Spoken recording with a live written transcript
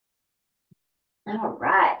All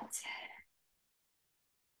right.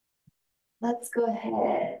 Let's go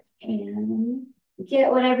ahead and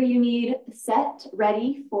get whatever you need set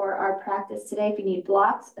ready for our practice today. If you need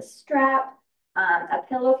blocks, a strap, a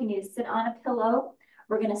pillow, if you need to sit on a pillow.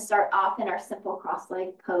 We're going to start off in our simple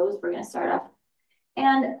cross-leg pose. We're going to start off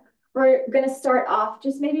and we're going to start off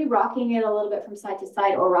just maybe rocking it a little bit from side to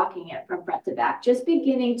side or rocking it from front to back, just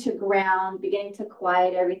beginning to ground, beginning to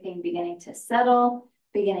quiet everything, beginning to settle,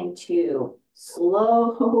 beginning to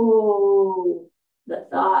slow the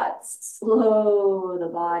thoughts, slow the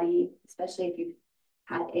body, especially if you've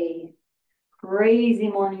had a crazy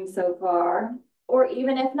morning so far, or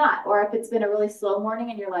even if not, or if it's been a really slow morning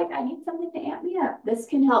and you're like, I need something to amp me up. This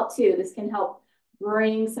can help too. This can help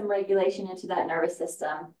bring some regulation into that nervous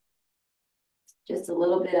system. Just a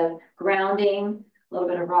little bit of grounding, a little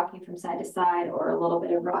bit of rocking from side to side, or a little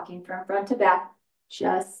bit of rocking from front to back,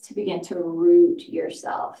 just to begin to root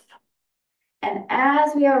yourself. And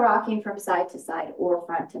as we are rocking from side to side or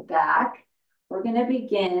front to back, we're going to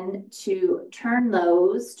begin to turn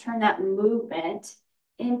that movement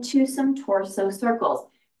into some torso circles.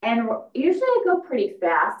 And usually I go pretty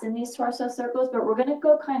fast in these torso circles, but we're going to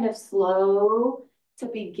go kind of slow to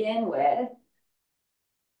begin with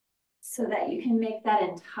so that you can make that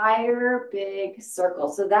entire big circle.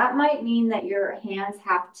 So that might mean that your hands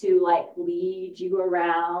have to like lead you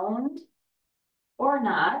around or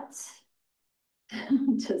not.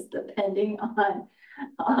 Just depending on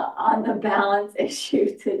the balance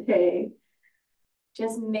issue today.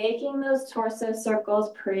 Just making those torso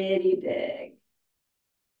circles pretty big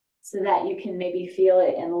so that you can maybe feel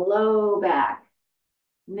it in low back,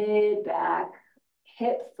 mid back,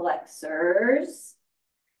 hip flexors.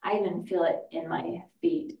 I even feel it in my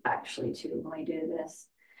feet actually too when we do this.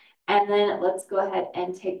 And then let's go ahead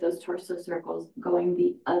and take those torso circles going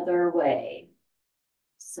the other way.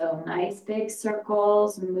 So nice big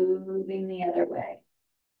circles moving the other way.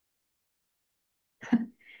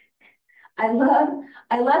 I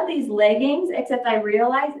love these leggings, except I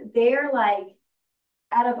realize they're like,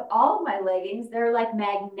 out of all of my leggings, they're like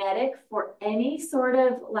magnetic for any sort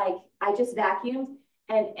of like, I just vacuumed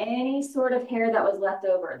and any sort of hair that was left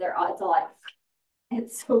over. It's all like,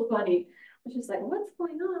 it's so funny. I was just like, what's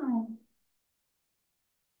going on?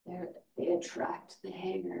 They attract the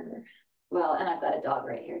hair. Well, and I've got a dog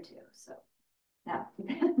right here too, so that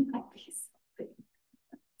might be something.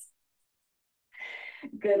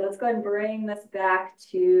 Good, let's go ahead and bring this back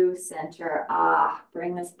to center.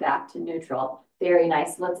 Bring this back to neutral. Very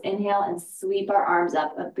nice. Let's inhale and sweep our arms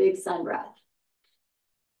up, a big sun breath.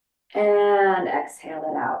 And exhale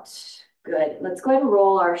it out. Good, let's go ahead and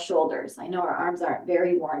roll our shoulders. I know our arms aren't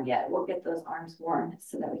very warm yet. We'll get those arms warm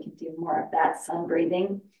so that we can do more of that sun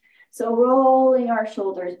breathing. So rolling our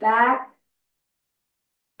shoulders back,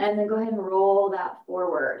 and then go ahead and roll that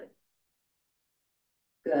forward.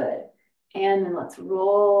 Good. And then let's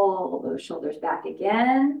roll those shoulders back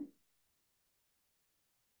again.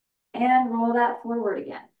 And roll that forward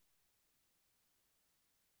again.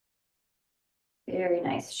 Very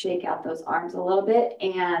nice. Shake out those arms a little bit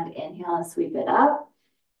and inhale and sweep it up.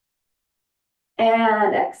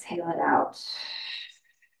 And exhale it out.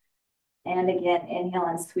 And again, inhale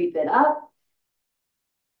and sweep it up.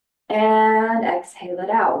 And exhale it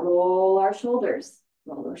out. Roll our shoulders.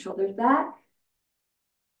 Roll those shoulders back.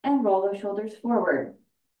 And roll those shoulders forward.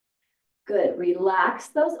 Good. Relax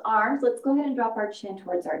those arms. Let's go ahead and drop our chin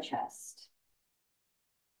towards our chest.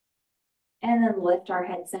 And then lift our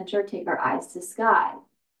head center, take our eyes to sky.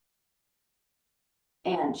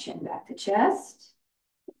 And chin back to chest.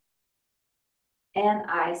 And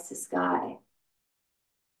eyes to sky.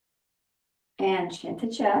 And chin to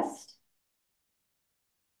chest.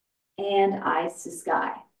 And eyes to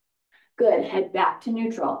sky. Good. Head back to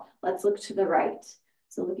neutral. Let's look to the right.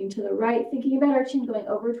 So looking to the right, thinking about our chin going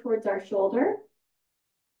over towards our shoulder,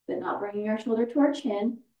 but not bringing our shoulder to our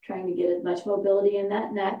chin, trying to get as much mobility in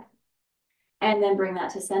that neck. And then bring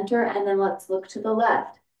that to center. And then let's look to the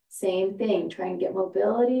left. Same thing, try and get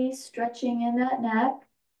mobility, stretching in that neck.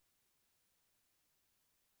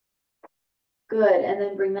 Good, and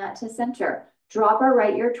then bring that to center. Drop our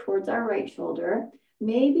right ear towards our right shoulder.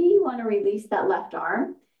 Maybe you want to release that left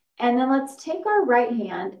arm. And then let's take our right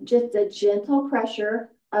hand, just a gentle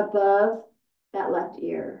pressure above that left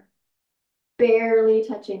ear. Barely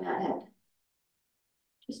touching that head.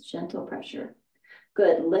 Just gentle pressure.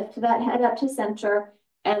 Good, lift that head up to center.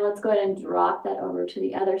 And let's go ahead and drop that over to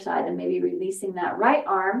the other side and maybe releasing that right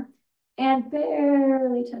arm and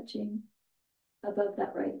barely touching above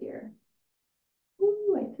that right ear.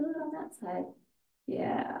 Ooh, I feel it on that side.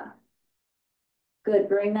 Yeah. Good,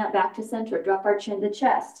 bring that back to center. Drop our chin to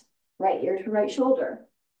chest. right ear to right shoulder,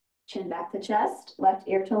 chin back to chest, left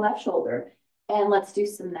ear to left shoulder. And let's do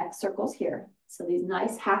some neck circles here. So these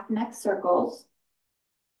nice half neck circles.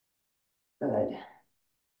 Good.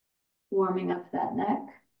 Warming up that neck,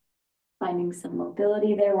 finding some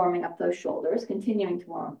mobility there, warming up those shoulders, continuing to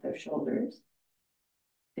warm up those shoulders.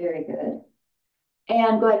 Very good.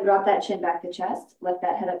 And go ahead and drop that chin back to chest, lift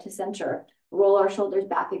that head up to center, roll our shoulders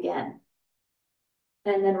back again.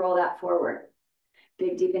 And then roll that forward.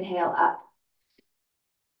 Big deep inhale up.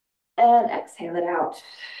 And exhale it out.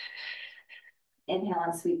 Inhale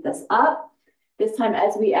and sweep this up. This time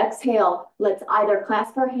as we exhale, let's either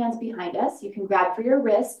clasp our hands behind us. You can grab for your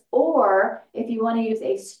wrist, or if you want to use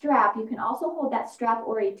a strap, you can also hold that strap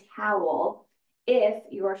or a towel if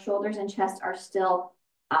your shoulders and chest are still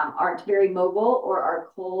aren't very mobile or are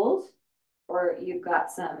cold, or you've got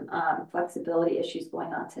some flexibility issues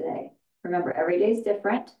going on today. Remember, every day is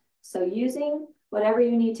different. So using whatever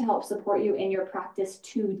you need to help support you in your practice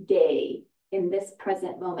today in this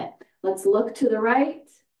present moment. Let's look to the right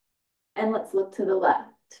and let's look to the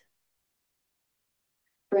left.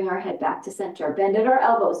 Bring our head back to center. Bend at our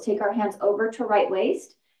elbows. Take our hands over to right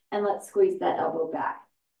waist and let's squeeze that elbow back.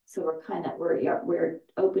 So we're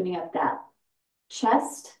opening up that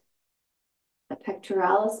chest, the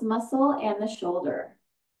pectoralis muscle, and the shoulder.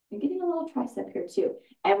 I'm getting a little tricep here too.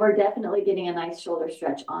 And we're definitely getting a nice shoulder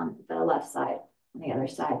stretch on the left side, on the other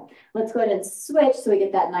side. Let's go ahead and switch so we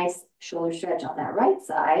get that nice shoulder stretch on that right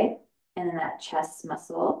side. And then that chest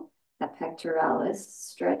muscle, that pectoralis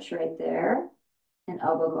stretch right there. And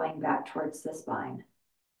elbow going back towards the spine.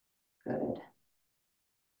 Good.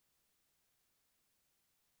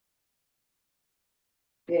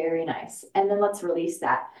 Very nice. And then let's release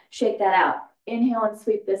that. Shake that out. Inhale and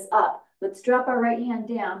sweep this up. Let's drop our right hand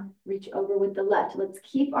down, reach over with the left. Let's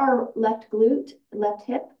keep our left glute, left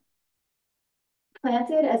hip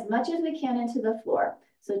planted as much as we can into the floor.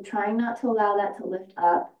 So trying not to allow that to lift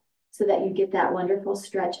up so that you get that wonderful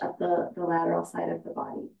stretch up the lateral side of the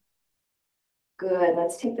body. Good.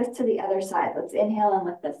 Let's take this to the other side. Let's inhale and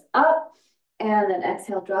lift this up. And then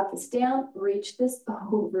exhale, drop this down, reach this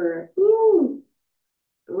over. Woo!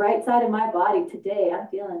 Right side of my body today. I'm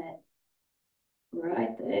feeling it.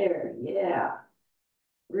 Right there. Yeah.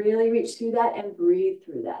 Really reach through that and breathe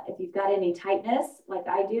through that. If you've got any tightness, like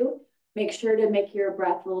I do, make sure to make your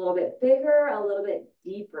breath a little bit bigger, a little bit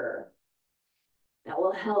deeper. That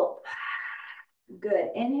will help. Good.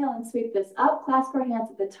 Inhale and sweep this up. Clasp our hands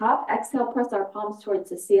at the top. Exhale, press our palms towards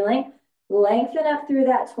the ceiling. Lengthen up through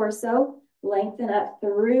that torso. Lengthen up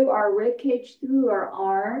through our rib cage, through our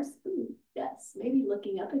arms. Ooh, yes, maybe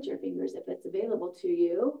looking up at your fingers if it's available to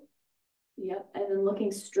you. Yep, and then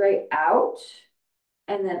looking straight out.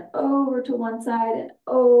 And then over to one side and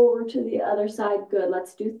over to the other side. Good.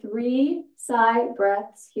 Let's do 3 side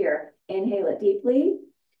breaths here. Inhale it deeply.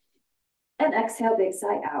 And exhale, big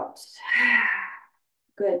sigh out.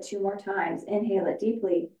 Good. 2 more times. Inhale it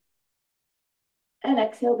deeply. And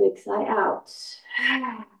exhale, big sigh out.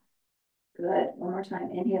 Good. 1 more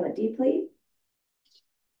time. Inhale it deeply.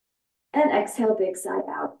 And exhale, big sigh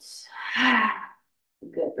out.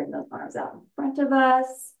 Good. Bring those arms out in front of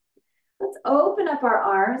us. Let's open up our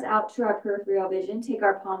arms out to our peripheral vision. Take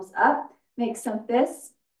our palms up. Make some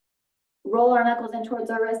fists. Roll our knuckles in towards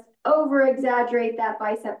our wrist. Over exaggerate that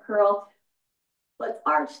bicep curl. Let's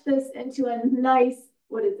arch this into a nice,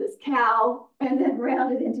 what is this, cow, and then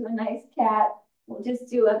round it into a nice cat. We'll just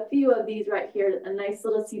do a few of these right here, a nice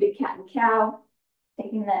little seated cat and cow.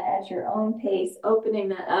 Taking that at your own pace, opening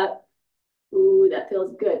that up. Ooh, that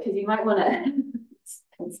feels good, because you might want to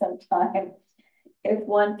spend some time if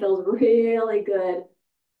one feels really good.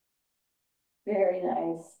 Very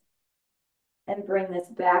nice. And bring this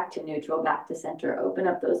back to neutral, back to center. Open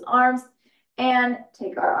up those arms and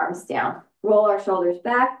take our arms down. Roll our shoulders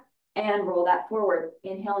back and roll that forward.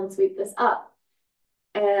 Inhale and sweep this up.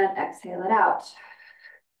 And exhale it out.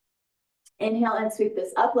 Inhale and sweep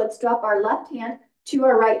this up. Let's drop our left hand to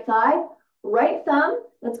our right thigh. Right thumb.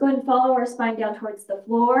 Let's go ahead and follow our spine down towards the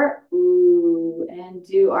floor. Ooh, and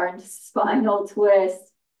do our spinal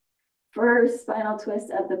twist. First spinal twist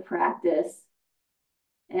of the practice.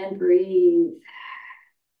 And breathe.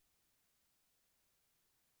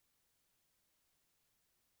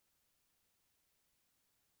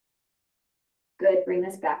 Good. Bring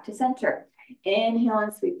this back to center. Inhale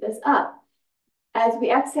and sweep this up. As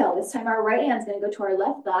we exhale, this time our right hand is going to go to our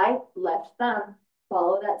left thigh, left thumb.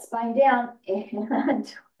 Follow that spine down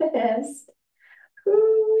and twist.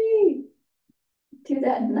 Ooh-wee. Do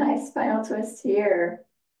that nice spinal twist here.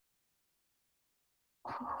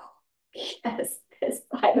 Oh, yes, this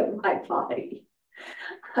side of my body.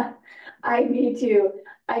 I need to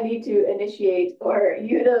initiate or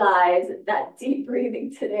utilize that deep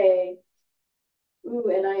breathing today.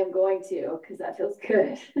 Ooh, and I am going to, because that feels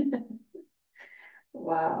good.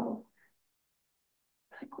 Wow.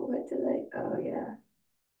 Like, what did oh yeah.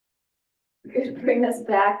 We're gonna bring this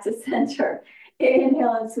back to center.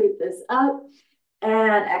 Inhale and sweep this up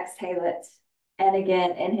and exhale it. And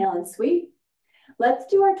again, inhale and sweep. Let's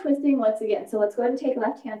do our twisting once again. So let's go ahead and take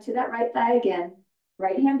left hand to that right thigh again.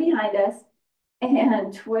 Right hand behind us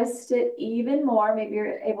and twist it even more. Maybe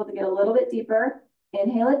you're able to get a little bit deeper.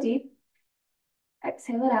 Inhale it deep.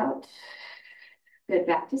 Exhale it out. Good,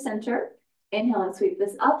 back to center. Inhale and sweep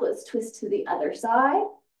this up. Let's twist to the other side.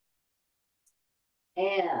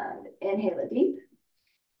 And inhale it deep.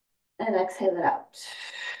 And exhale it out.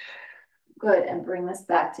 Good, and bring this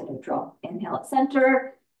back to neutral. Inhale at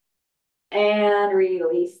center. And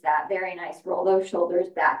release that. Very nice. Roll those shoulders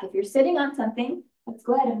back. If you're sitting on something, let's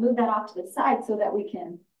go ahead and move that off to the side so that we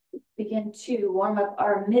can begin to warm up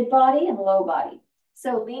our mid body and low body.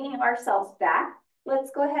 So leaning ourselves back,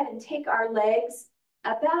 let's go ahead and take our legs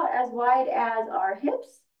about as wide as our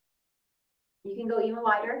hips. You can go even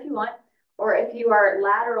wider if you want, or if you are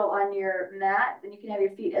lateral on your mat, then you can have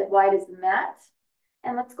your feet as wide as the mat.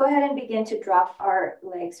 And let's go ahead and begin to drop our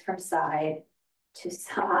legs from side to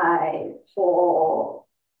side. Pull.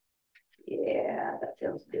 Yeah, that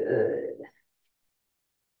feels good.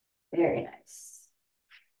 Very nice.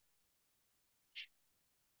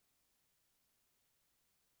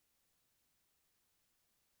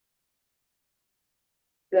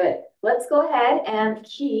 Good. Let's go ahead and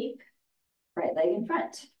keep right leg in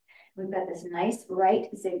front. We've got this nice right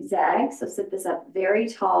zigzag. So sit this up very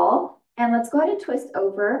tall. And let's go ahead and twist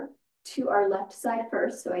over to our left side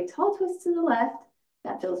first. So a tall twist to the left.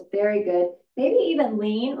 That feels very good. Maybe even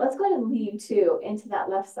lean. Let's go ahead and lean too into that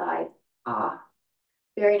left side. Ah,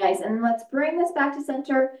 very nice. And let's bring this back to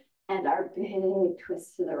center and our big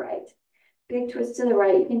twist to the right. Big twist to the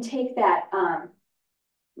right. You can take that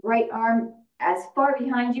right arm as far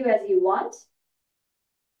behind you as you want,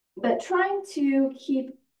 but trying to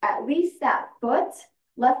keep at least that foot,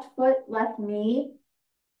 left knee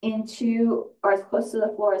into or as close to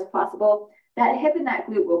the floor as possible. That hip and that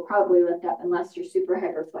glute will probably lift up unless you're super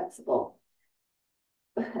hyper flexible.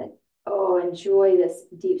 But oh, enjoy this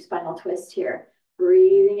deep spinal twist here.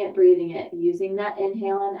 Breathing it, using that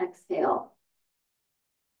inhale and exhale.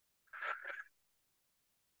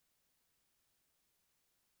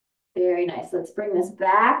 Very nice. Let's bring this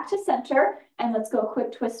back to center and let's go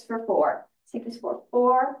quick twist for 4. Let's take this for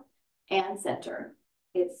 4 and center.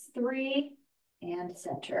 It's 3 and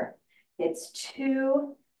center. It's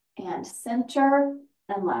 2 and center.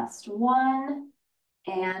 And last 1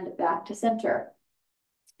 and back to center.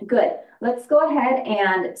 Good. Let's go ahead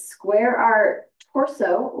and square our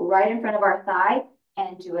torso right in front of our thigh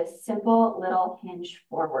and do a simple little hinge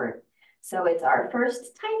forward. So it's our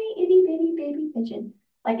first tiny itty bitty baby pigeon.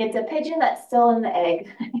 Like it's a pigeon that's still in the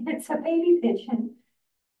egg. It's a baby pigeon.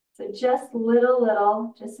 So just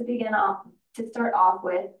little, just to begin off, to start off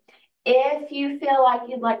with. If you feel like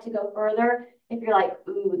you'd like to go further, if you're like,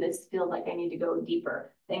 ooh, this feels like I need to go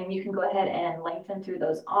deeper, then you can go ahead and lengthen through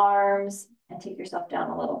those arms and take yourself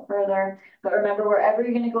down a little further. But remember, wherever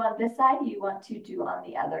you're going to go on this side, you want to do on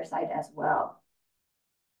the other side as well.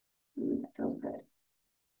 Ooh, that feels good.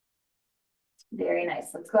 Very nice.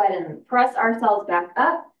 Let's go ahead and press ourselves back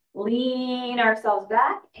up, lean ourselves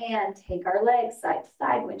back, and take our legs side to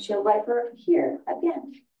side. Windshield wiper here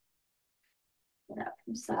again. And up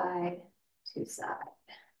from side to side.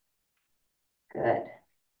 Good.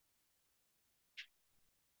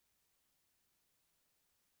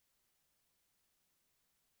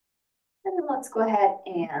 And then let's go ahead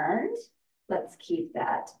and let's keep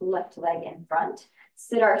that left leg in front.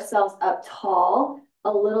 Sit ourselves up tall.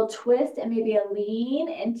 A little twist and maybe a lean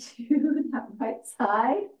into that right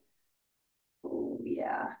side. Oh,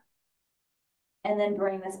 yeah. And then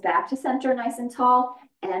bring this back to center nice and tall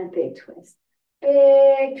and big twist.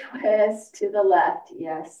 Big twist to the left,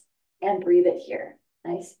 yes. And breathe it here.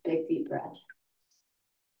 Nice big deep breath.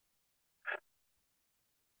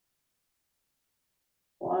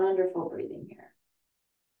 Wonderful breathing here.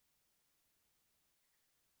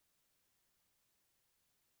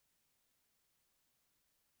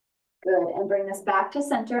 Good, and bring this back to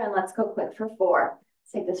center and let's go quick for 4.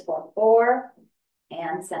 Let's take this for 4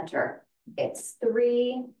 and center. It's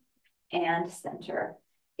 3 and center.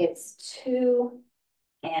 It's 2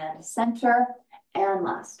 and center. And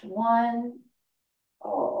last 1.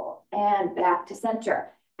 Oh, and back to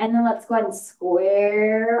center. And then let's go ahead and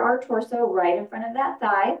square our torso right in front of that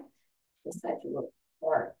thigh. This side's a little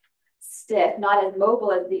more stiff, not as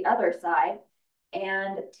mobile as the other side,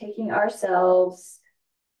 and taking ourselves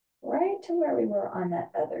right to where we were on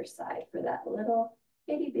that other side for that little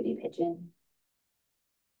itty bitty pigeon.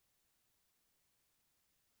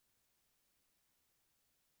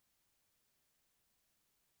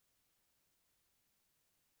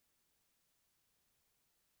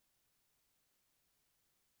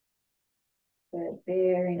 Good,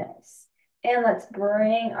 very nice. And let's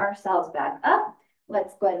bring ourselves back up.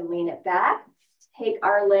 Let's go ahead and lean it back. Take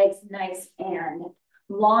our legs nice and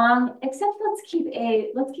long, except let's keep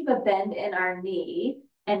a bend in our knee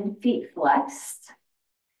and feet flexed.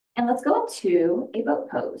 And let's go into a boat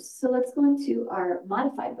pose. So let's go into our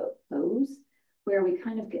modified boat pose where we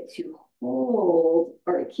kind of get to hold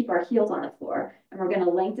or keep our heels on the floor. And we're going to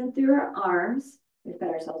lengthen through our arms. We've got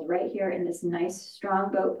ourselves right here in this nice,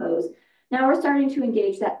 strong boat pose. Now we're starting to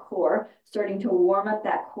engage that core, starting to warm up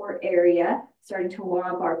that core area, starting to warm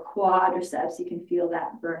up our quadriceps. You can feel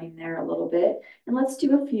that burning there a little bit. And let's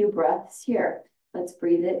do a few breaths here. Let's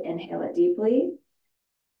breathe it, inhale it deeply,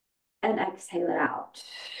 and exhale it out.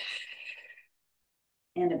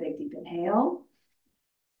 And a big deep inhale,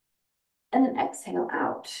 and then exhale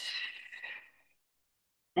out.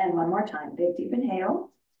 And one more time, big deep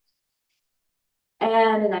inhale,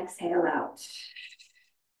 and an exhale out.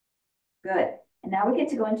 Good. And now we get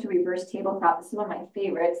to go into reverse tabletop. This is one of my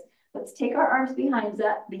favorites. Let's take our arms behind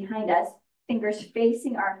us, fingers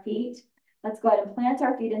facing our feet. Let's go ahead and plant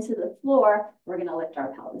our feet into the floor. We're going to lift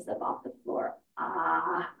our pelvis up off the floor.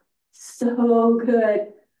 So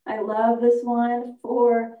good. I love this one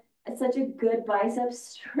for such a good bicep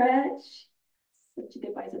stretch. Such a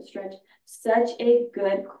good bicep stretch. Such a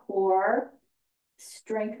good core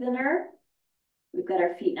strengthener. We've got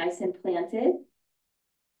our feet nice and planted.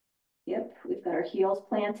 Yep, we've got our heels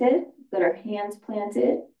planted. We've got our hands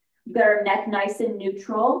planted. We've got our neck nice and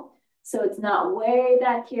neutral. So it's not way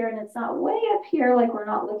back here and it's not way up here like we're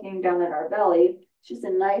not looking down at our belly. It's just a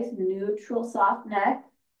nice neutral soft neck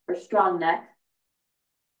or strong neck.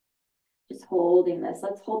 Just holding this.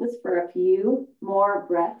 Let's hold this for a few more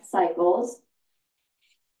breath cycles.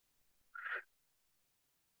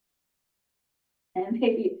 And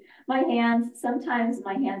maybe sometimes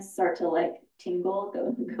my hands start to like tingle,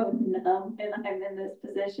 go numb when I'm in this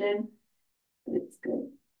position. But it's good.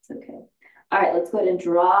 It's okay. All right, let's go ahead and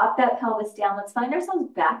drop that pelvis down. Let's find ourselves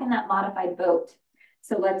back in that modified boat.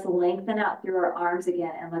 So let's lengthen out through our arms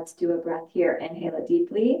again and let's do a breath here. Inhale it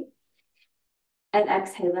deeply and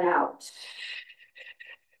exhale it out.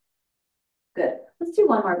 Good. Let's do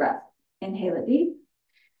one more breath. Inhale it deep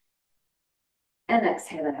and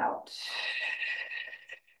exhale it out.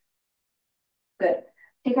 Good.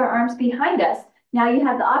 Take our arms behind us. Now you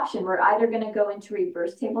have the option. We're either going to go into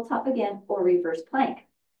reverse tabletop again or reverse plank.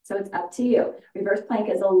 So it's up to you. Reverse plank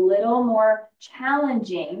is a little more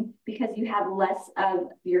challenging because you have less of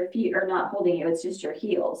your feet are not holding you. It's just your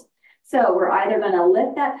heels. So we're either going to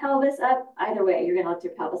lift that pelvis up. Either way, you're going to lift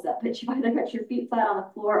your pelvis up, but you've either got your feet flat on the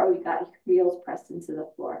floor or you've got your heels pressed into the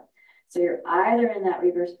floor. So you're either in that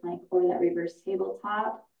reverse plank or that reverse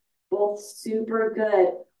tabletop. Both super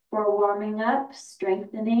good for warming up,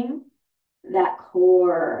 strengthening that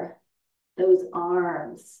core, those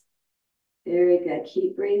arms. Very good.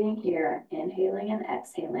 Keep breathing here. Inhaling and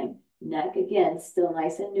exhaling. Neck again, still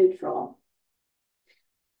nice and neutral.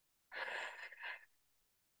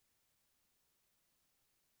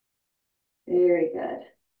 Very good.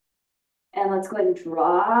 And let's go ahead and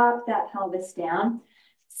drop that pelvis down.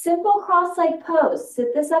 Simple cross-leg pose.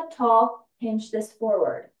 Sit this up tall, hinge this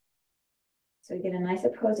forward. So we get a nice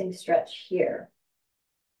opposing stretch here.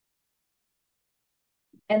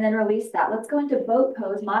 And then release that. Let's go into boat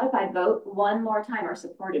pose, modified boat, one more time, our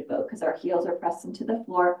supported boat, because our heels are pressed into the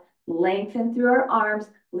floor. Lengthen through our arms,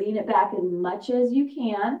 lean it back as much as you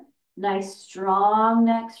can. Nice, strong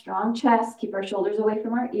neck, strong chest. Keep our shoulders away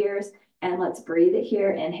from our ears. And let's breathe it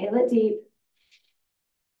here. Inhale it deep.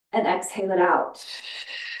 And exhale it out.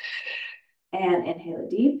 And inhale it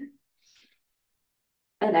deep.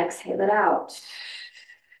 And exhale it out.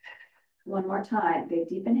 One more time. Big,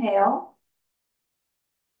 deep inhale.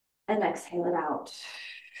 And exhale it out.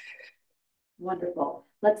 Wonderful.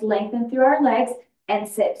 Let's lengthen through our legs and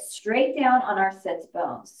sit straight down on our sits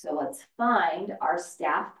bones. So let's find our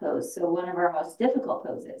staff pose. So one of our most difficult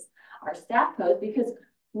poses, our staff pose, because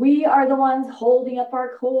we are the ones holding up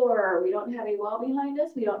our core. We don't have a wall behind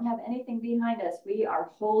us. We don't have anything behind us. We are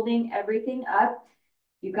holding everything up.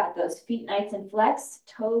 You've got those feet nice and flexed.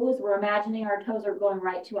 Toes, we're imagining our toes are going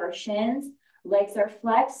right to our shins. Legs are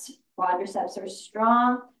flexed. Quadriceps are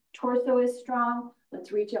strong. Torso is strong.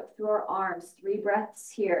 Let's reach up through our arms. 3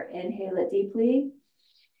 breaths here. Inhale it deeply.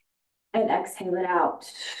 and exhale it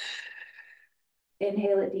out.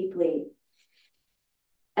 Inhale it deeply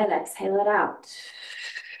and exhale it out.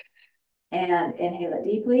 And inhale it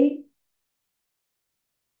deeply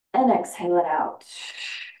and exhale it out.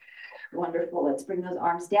 Wonderful. Let's bring those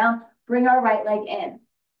arms down. Bring our right leg in.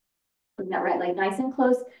 Bring that right leg nice and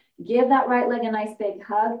close. Give that right leg a nice big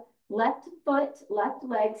hug. Left foot, left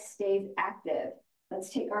leg stays active. Let's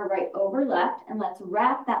take our right over left and let's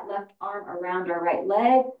wrap that left arm around our right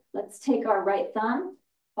leg. Let's take our right thumb,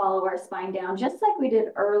 follow our spine down just like we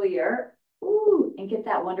did earlier. Ooh, and get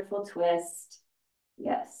that wonderful twist.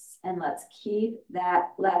 Yes, and let's keep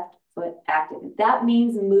that left foot active. If that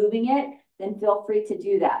means moving it, then feel free to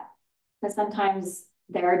do that. Because sometimes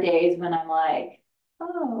there are days when I'm like,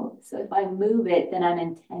 oh, so if I move it, then I'm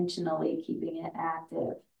intentionally keeping it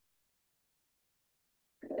active.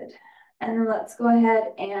 Good. And then let's go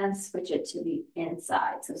ahead and switch it to the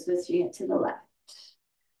inside. So switching it to the left,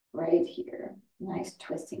 right here. Nice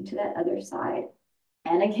twisting to that other side.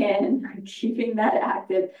 And again, keeping that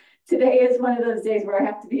active. Today is one of those days where I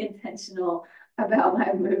have to be intentional about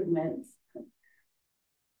my movements.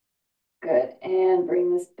 Good, and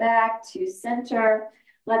bring this back to center.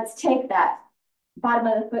 Let's take that bottom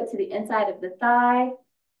of the foot to the inside of the thigh.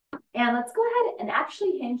 And let's go ahead and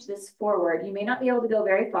actually hinge this forward. You may not be able to go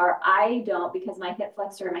very far. I don't because my hip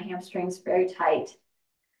flexor and my hamstring is very tight.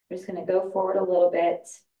 I'm just gonna go forward a little bit.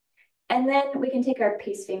 And then we can take our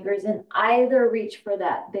peace fingers and either reach for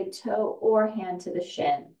that big toe or hand to the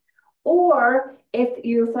shin. Or if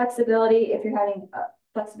you're having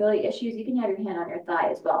flexibility issues, you can have your hand on your thigh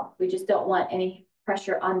as well. We just don't want any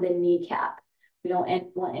pressure on the kneecap. We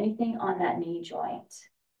don't want anything on that knee joint.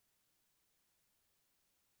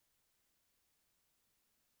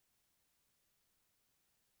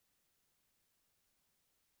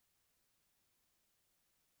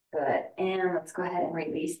 Good, and let's go ahead and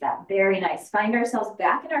release that. Very nice. Find ourselves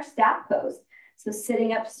back in our staff pose. So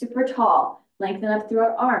sitting up super tall, lengthen up through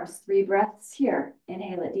our arms. 3 breaths here.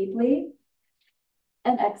 Inhale it deeply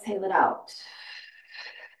and exhale it out.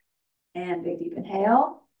 And big deep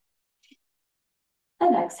inhale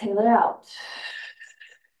and exhale it out.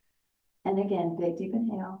 And again, big deep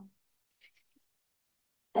inhale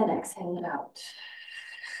and exhale it out.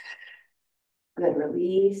 Good,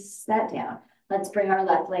 release that down. Let's bring our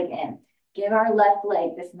left leg in. Give our left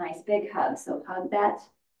leg this nice big hug. So hug that,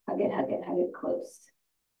 hug it, hug it, hug it close.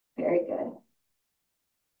 Very good.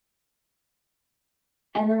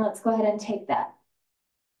 And then let's go ahead and take that.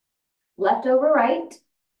 Left over right.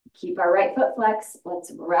 Keep our right foot flexed.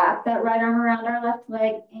 Let's wrap that right arm around our left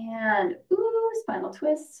leg and ooh, spinal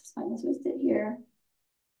twist it here.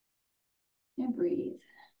 And breathe.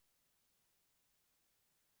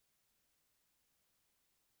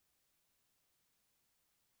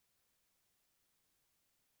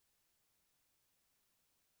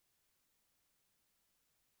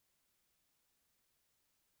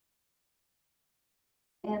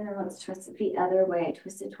 And then let's twist it the other way,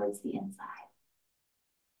 twist it towards the inside.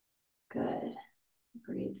 Good.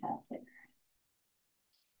 Breathe that there.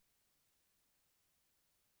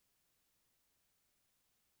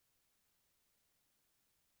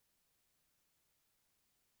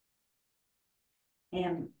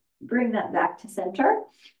 And bring that back to center.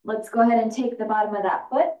 Let's go ahead and take the bottom of that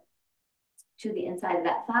foot to the inside of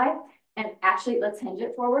that thigh. And actually, let's hinge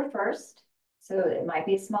it forward first. So it might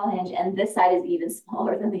be a small hinge, and this side is even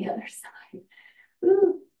smaller than the other side.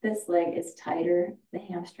 Ooh, this leg is tighter. The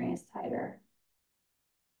hamstring is tighter.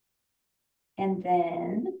 And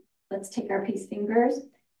then let's take our peace fingers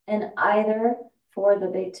and either for the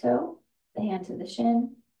big toe, the hand to the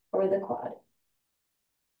shin, or the quad.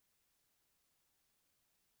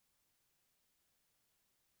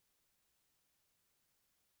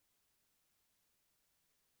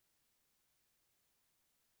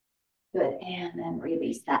 Good, and then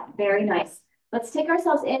release that. Very nice. Let's take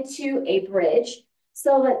ourselves into a bridge.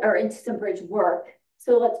 Or into some bridge work.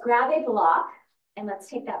 So let's grab a block and let's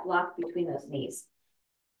take that block between those knees.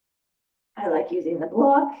 I like using the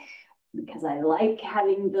block because I like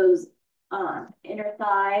having those inner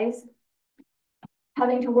thighs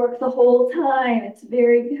having to work the whole time. It's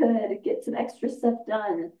very good. Get some extra stuff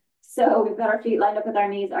done. So we've got our feet lined up with our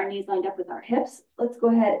knees lined up with our hips. Let's go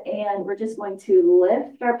ahead and we're just going to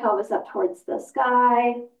lift our pelvis up towards the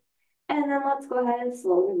sky. And then let's go ahead and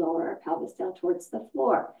slowly lower our pelvis down towards the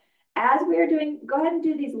floor. As we are doing, go ahead and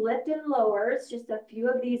do these lift and lowers, just a few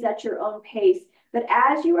of these at your own pace. But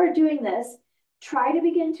as you are doing this, try to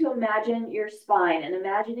begin to imagine your spine and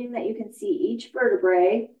imagining that you can see each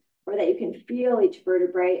vertebrae or that you can feel each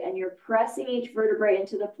vertebrae and you're pressing each vertebrae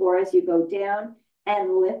into the floor as you go down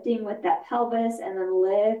and lifting with that pelvis, and then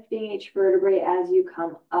lifting each vertebrae as you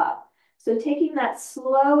come up. So taking that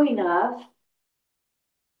slow enough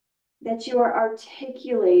that you are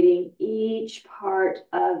articulating each part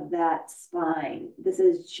of that spine. This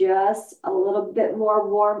is just a little bit more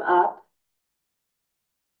warm up,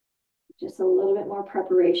 just a little bit more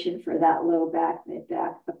preparation for that low back, mid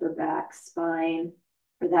back, upper back, spine,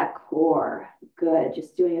 for that core. Good,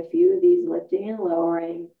 just doing a few of these, lifting and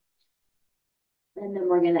lowering. And then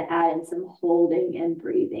we're gonna add in some holding and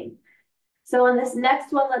breathing. So on this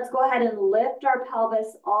next one, let's go ahead and lift our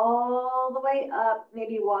pelvis all the way up.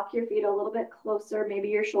 Maybe walk your feet a little bit closer. Maybe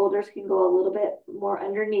your shoulders can go a little bit more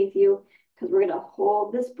underneath you, because we're going to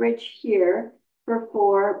hold this bridge here for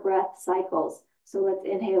 4 breath cycles. So let's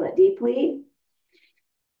inhale it deeply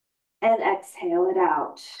and exhale it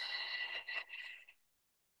out.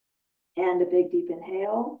 And a big deep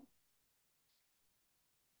inhale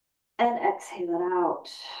and exhale it out.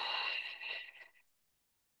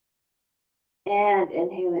 And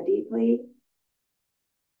inhale it deeply.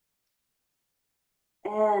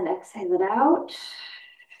 And exhale it out.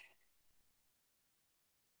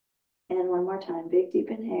 And one more time, big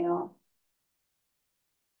deep inhale.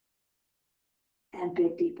 And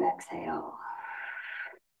big deep exhale.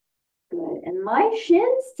 Good. And my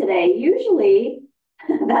shins today, usually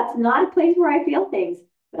that's not a place where I feel things,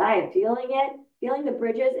 but I am feeling it, feeling the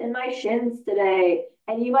bridges in my shins today.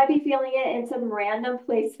 And you might be feeling it in some random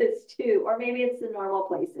places too, or maybe it's the normal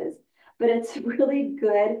places. But it's really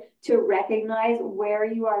good to recognize where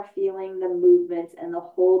you are feeling the movements and the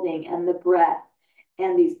holding and the breath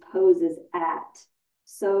and these poses at.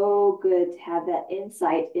 So good to have that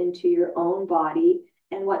insight into your own body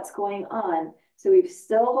and what's going on. So we're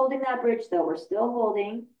still holding that bridge though. We're still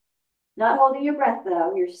holding, not holding your breath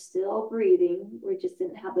though. You're still breathing. We just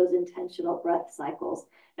didn't have those intentional breath cycles.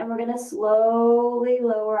 And we're going to slowly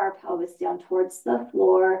lower our pelvis down towards the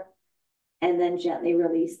floor and then gently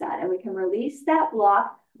release that. And we can release that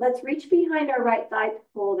block. Let's reach behind our right thigh,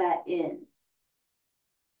 pull that in.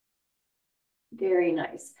 Very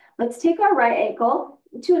nice. Let's take our right ankle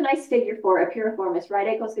to a nice figure 4, a piriformis. Right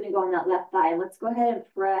ankle is going to go on that left thigh. And let's go ahead and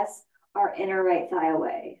press our inner right thigh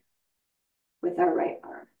away with our right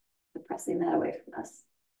arm. So pressing that away from us.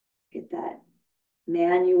 Get that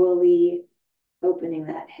manually opening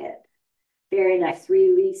that hip. Very nice.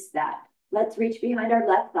 Release that. Let's reach behind our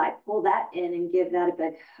left thigh. Pull that in and give that a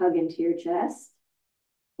big hug into your chest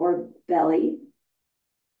or belly.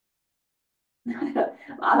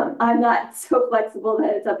 I'm not so flexible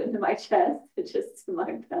that it's up into my chest, it's just to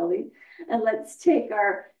my belly. And let's take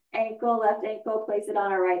our ankle, left ankle, place it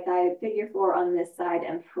on our right thigh, figure 4 on this side,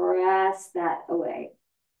 and press that away.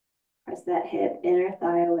 Press that hip, inner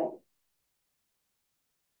thigh away.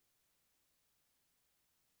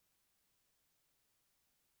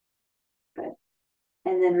 Good.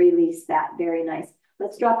 And then release that. Very nice.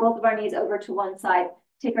 Let's drop both of our knees over to one side,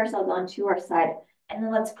 take ourselves onto our side, and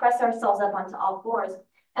then let's press ourselves up onto all 4s.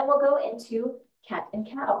 And we'll go into cat and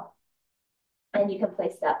cow. And you can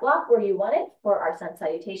place that block where you want it for our sun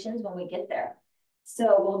salutations when we get there.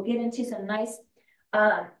 So we'll get into some nice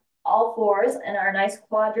all 4s and our nice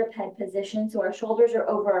quadruped position. So our shoulders are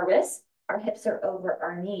over our wrists, our hips are over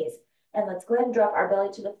our knees. And let's go ahead and drop our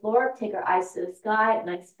belly to the floor, take our eyes to the sky,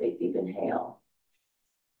 nice big deep inhale.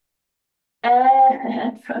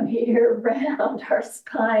 And from here, round our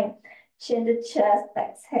spine, chin to chest,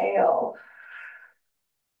 exhale.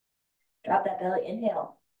 Drop that belly,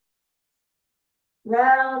 inhale.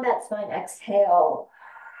 Round that spine, exhale.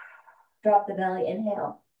 Drop the belly,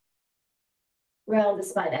 inhale. Round the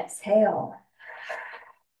spine, exhale.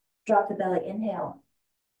 Drop the belly, inhale.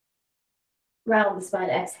 Round the spine,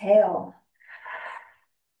 exhale.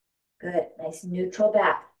 Good, nice neutral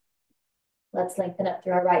back. Let's lengthen up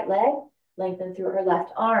through our right leg, lengthen through our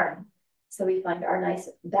left arm. So we find our nice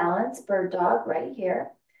balance, bird dog right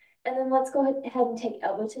here. And then let's go ahead and take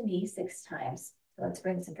elbow to knee 6 times. So let's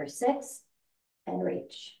bring this in for 6 and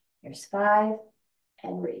reach. Here's 5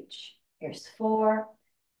 and reach. Here's 4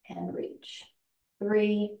 and reach.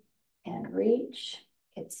 3 and reach.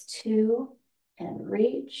 It's 2 and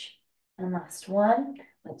reach. And last one,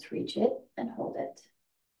 let's reach it and hold it.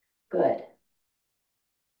 Good.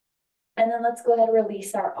 And then let's go ahead and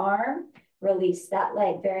release our arm, release that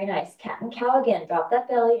leg. Very nice. Cat and cow again. Drop that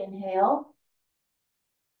belly, inhale.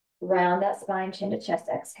 Round that spine, chin to chest,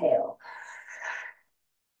 exhale.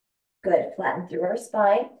 Good, flatten through our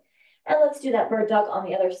spine. And let's do that bird dog on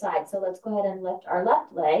the other side. So let's go ahead and lift our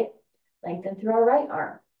left leg, lengthen through our right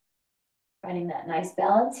arm. Finding that nice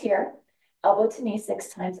balance here. Elbow to knee 6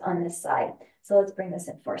 times on this side. So let's bring this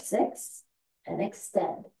in for 6 and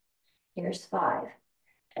extend. Here's 5,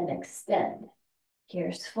 and extend.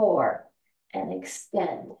 Here's 4, and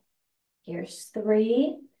extend. Here's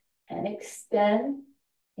 3, and extend.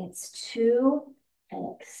 It's 2,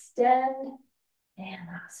 and extend. And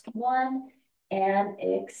last 1, and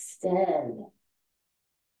extend.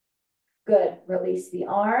 Good. Release the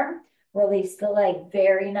arm, release the leg.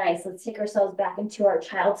 Very nice. Let's take ourselves back into our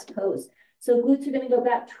child's pose. So glutes are going to go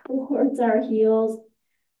back towards our heels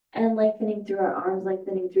and lengthening through our arms,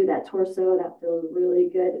 lengthening through that torso. That feels really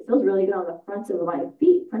good. It feels really good on the fronts of my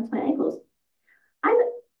feet, fronts of my ankles.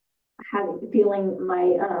 I'm feeling my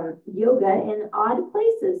yoga in odd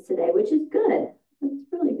places today, which is good.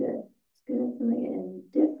 It's really good. It's good feeling it in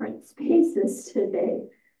different spaces today.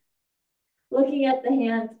 Looking at the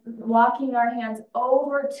hands, walking our hands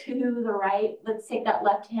over to the right. Let's take that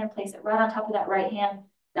left hand, place it right on top of that right hand.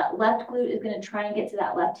 That left glute is going to try and get to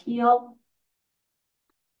that left heel.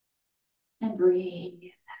 And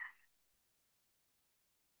breathe.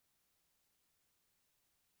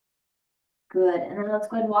 Good. And then let's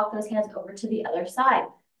go ahead and walk those hands over to the other side.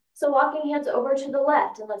 So walking hands over to the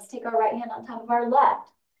left, and let's take our right hand on top of our left.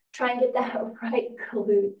 Try and get that right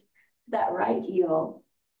glute, that right heel.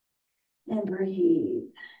 And breathe.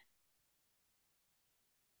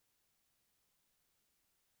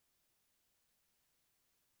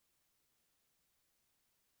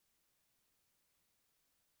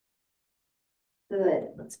 Good.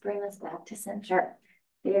 Let's bring this back to center.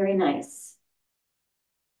 Very nice.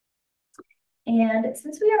 And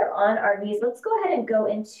since we are on our knees, let's go ahead and go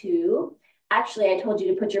into, actually, I told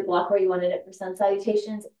you to put your block where you wanted it for sun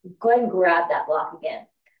salutations. Go ahead and grab that block again.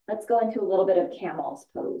 Let's go into a little bit of camel's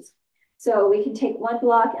pose. So we can take one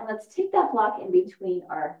block and let's take that block in between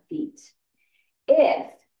our feet.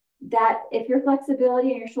 If your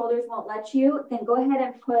flexibility and your shoulders won't let you, then go ahead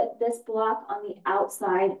and put this block on the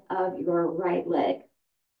outside of your right leg.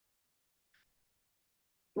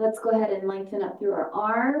 Let's go ahead and lengthen up through our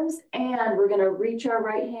arms, and we're going to reach our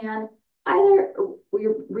right hand. Either we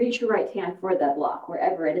reach your right hand for the block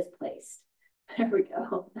wherever it is placed. There we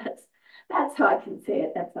go. That's how I can say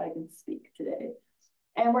it. That's how I can speak today.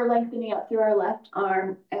 And we're lengthening up through our left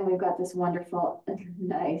arm, and we've got this wonderful,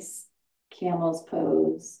 nice camel's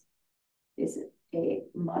pose. Is it a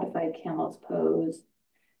modified camel's pose?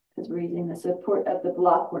 Because we're using the support of the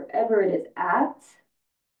block wherever it is at.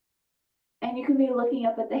 And you can be looking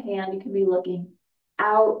up at the hand. You can be looking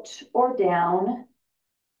out or down.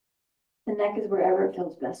 The neck is wherever it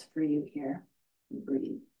feels best for you here.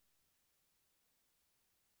 Breathe.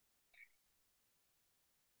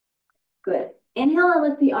 Good. Inhale and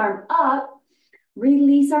lift the arm up.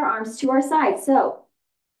 Release our arms to our side. So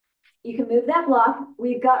you can move that block.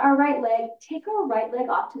 We've got our right leg. Take our right leg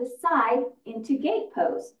off to the side into gate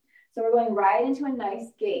pose. So we're going right into a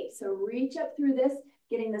nice gate. So reach up through this,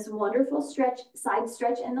 getting this wonderful stretch, side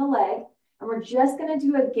stretch in the leg. And we're just going to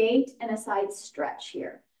do a gate and a side stretch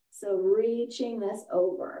here. So reaching this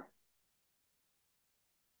over.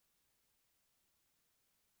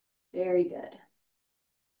 Very good.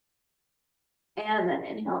 And then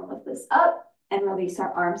inhale and lift this up and release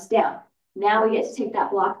our arms down. Now we get to take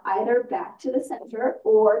that block either back to the center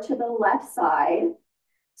or to the left side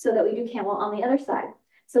so that we do camel on the other side.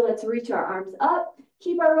 So let's reach our arms up,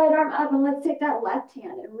 keep our right arm up, and let's take that left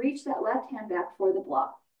hand and reach that left hand back for the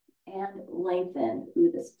block and lengthen.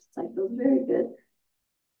 Ooh, this side feels very good.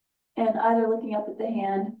 And either looking up at the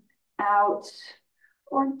hand, out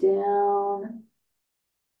or down.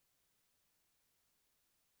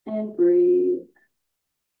 And breathe.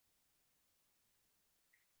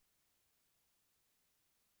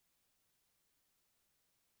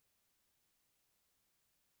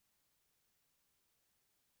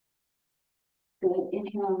 Good.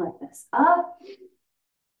 Inhale and lift this up.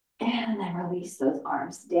 And then release those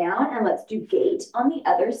arms down. And let's do gate on the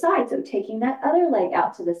other side. So taking that other leg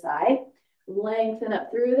out to the side. Lengthen up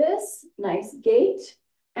through this. Nice gate.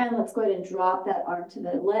 And let's go ahead and drop that arm to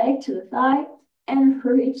the leg, to the thigh. And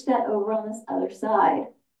reach that over on this other side.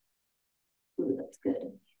 Ooh, that's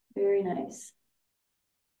good. Very nice.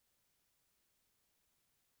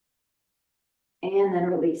 And then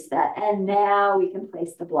release that. And now we can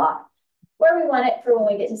place the block where we want it for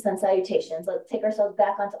when we get to sun salutations. Let's take ourselves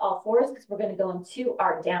back onto all fours because we're going to go into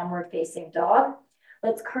our downward facing dog.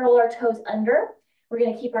 Let's curl our toes under. We're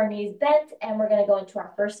going to keep our knees bent and we're going to go into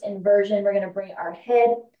our first inversion. We're going to bring our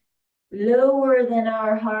head lower than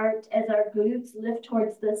our heart as our glutes lift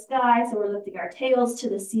towards the sky. So we're lifting our tails to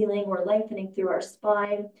the ceiling. We're lengthening through our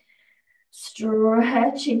spine,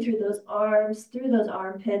 stretching through those arms, through those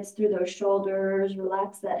armpits, through those shoulders.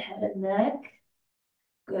 Relax that head and neck.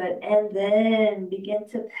 Good, and then begin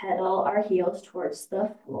to pedal our heels towards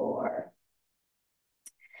the floor.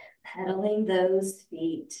 Pedaling those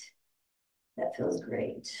feet. That feels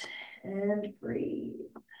great. And breathe.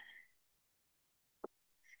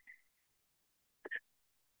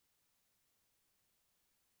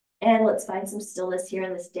 And let's find some stillness here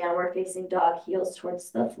in this downward facing dog, heels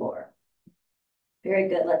towards the floor. Very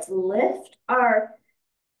good. Let's lift our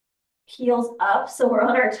heels up so we're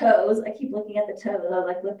on our toes. I keep looking at the toes. I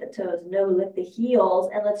like lift the toes. No, lift the heels.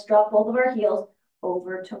 And let's drop both of our heels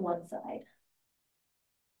over to one side.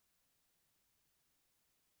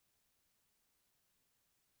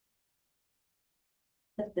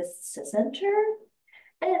 Lift this to center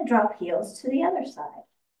and drop heels to the other side.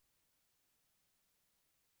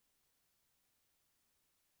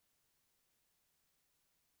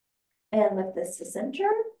 And lift this to center.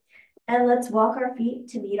 And let's walk our feet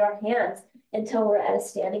to meet our hands until we're at a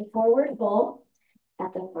standing forward fold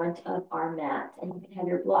at the front of our mat. And you can have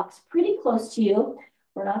your blocks pretty close to you.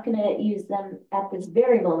 We're not going to use them at this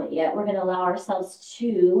very moment yet. We're going to allow ourselves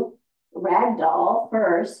to ragdoll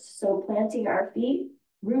first. So planting our feet,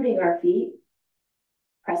 rooting our feet,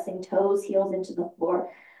 pressing toes, heels into the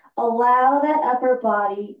floor. Allow that upper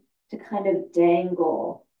body to kind of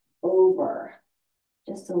dangle over.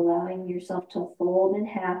 Just allowing yourself to fold in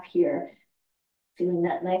half here. Feeling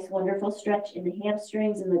that nice, wonderful stretch in the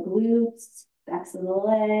hamstrings and the glutes, backs of the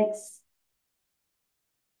legs.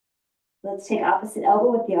 Let's take opposite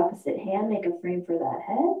elbow with the opposite hand, make a frame for that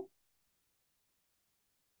head.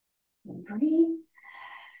 And breathe.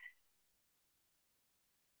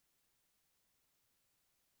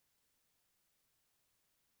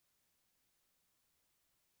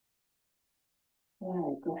 All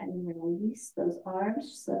right, go ahead and release those arms,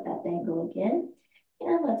 just let that dangle again.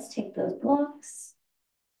 And let's take those blocks.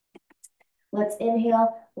 Let's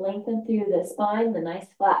inhale, lengthen through the spine, the nice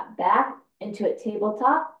flat back into a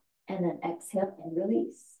tabletop, and then exhale and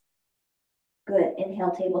release. Good,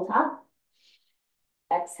 inhale, tabletop.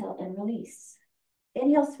 Exhale and release.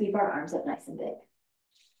 Inhale, sweep our arms up nice and big.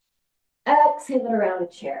 Exhale it around a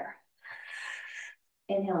chair.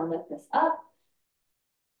 Inhale and lift this up.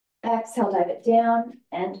 Exhale, dive it down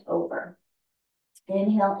and over.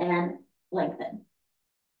 Inhale and lengthen.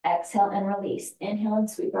 Exhale and release. Inhale and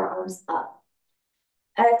sweep our arms up.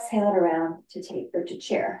 Exhale it around to to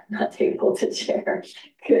chair, not table to chair.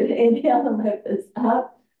 Good. Inhale and lift this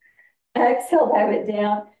up. Exhale, dive it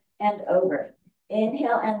down and over.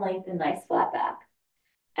 Inhale and lengthen, nice flat back.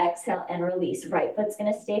 Exhale and release. Right foot's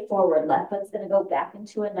going to stay forward. Left foot's going to go back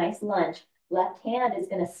into a nice lunge. Left hand is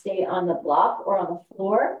going to stay on the block or on the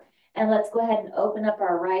floor. And let's go ahead and open up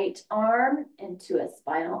our right arm into a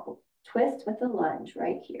spinal twist with a lunge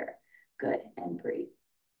right here. Good. And breathe.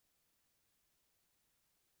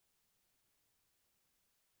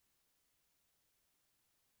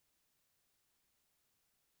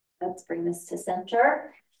 Let's bring this to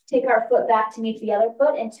center. Take our foot back to meet the other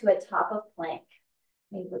foot into a top of plank.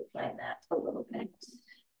 Maybe recline that a little bit.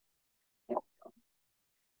 There we go. All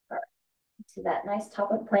right. To that nice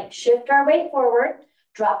top of plank. Shift our weight forward.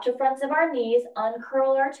 Drop to fronts of our knees.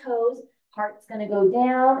 Uncurl our toes. Heart's going to go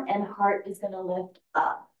down and heart is going to lift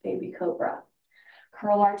up. Baby cobra.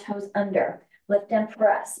 Curl our toes under. Lift and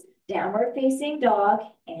press. Downward facing dog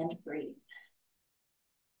and breathe.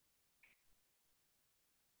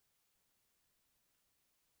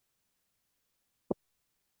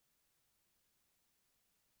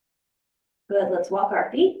 Good, let's walk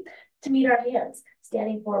our feet to meet our hands,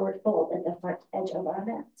 standing forward fold at the front edge of our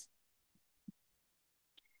mat.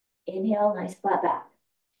 Inhale, nice flat back.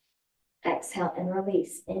 Exhale and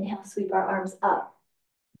release. Inhale, sweep our arms up.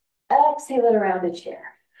 Exhale it around a chair.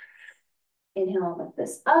 Inhale, lift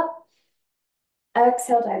this up.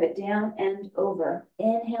 Exhale, dive it down and over.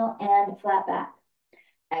 Inhale and flat back.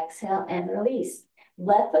 Exhale and release.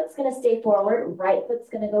 Left foot's going to stay forward. Right foot's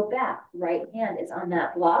going to go back. Right hand is on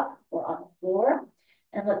that block or on the floor.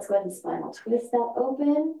 And let's go ahead and spinal twist that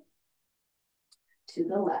open to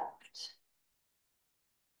the left.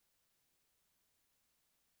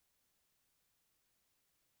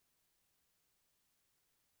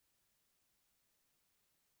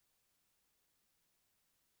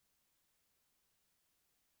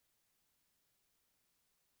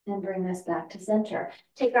 And bring this back to center.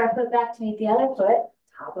 Take our foot back to meet the other foot,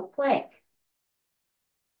 top of plank.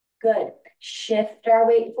 Good. Shift our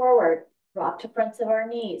weight forward. Drop to fronts of our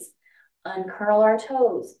knees. Uncurl our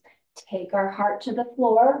toes. Take our heart to the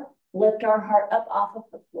floor. Lift our heart up off of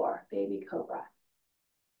the floor. Baby cobra.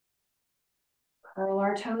 Curl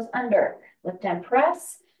our toes under. Lift and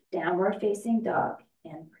press. Downward facing dog.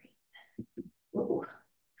 And breathe. Ooh.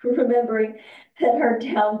 remembering that our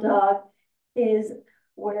down dog is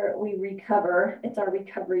where we recover. It's our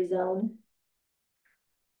recovery zone.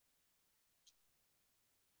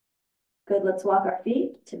 Good, let's walk our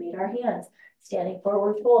feet to meet our hands. Standing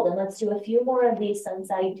forward fold, and let's do a few more of these sun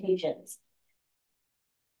salutations.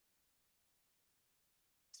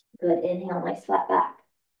 Good, inhale, nice flat back.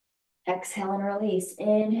 Exhale and release.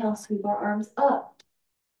 Inhale, sweep our arms up.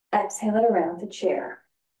 Exhale it around to chair.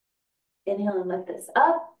 Inhale and lift this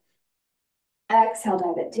up. Exhale,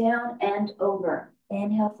 dive it down and over.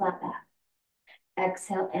 Inhale, flat back.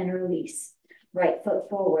 Exhale and release. Right foot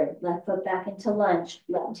forward, left foot back into lunge.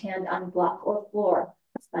 Left hand on block or floor.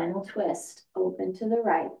 Spinal twist, open to the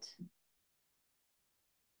right.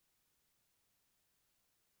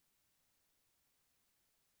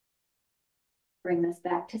 Bring this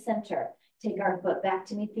back to center. Take our foot back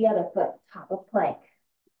to meet the other foot, top of plank.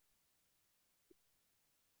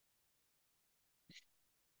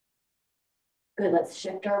 Good, let's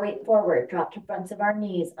shift our weight forward. Drop to fronts of our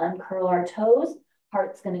knees, uncurl our toes.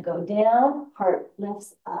 Heart's gonna go down, heart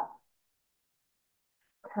lifts up.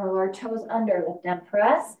 Curl our toes under, lift and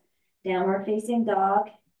press. Downward facing dog,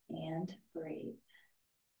 and breathe.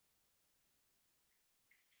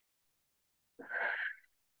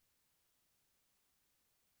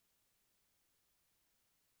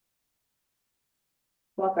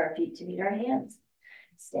 Walk our feet to meet our hands.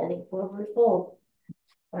 Standing forward fold,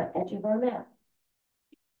 front edge of our mat.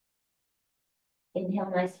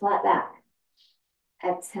 Inhale, nice flat back.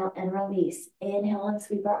 Exhale and release. Inhale and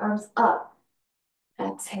sweep our arms up.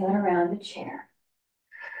 Exhale and around the chair.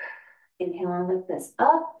 Inhale and lift this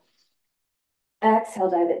up.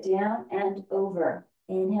 Exhale, dive it down and over.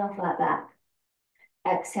 Inhale, flat back.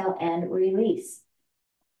 Exhale and release.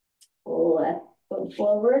 Left foot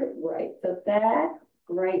forward, right foot back.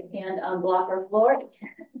 Right hand on block or floor.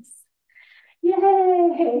 Yes.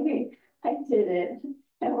 Yay! I did it.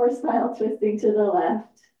 And we're spinal twisting to the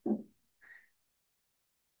left.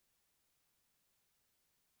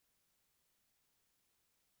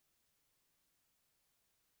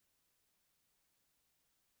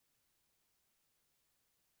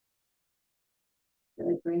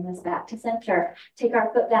 Really bring this back to center. Take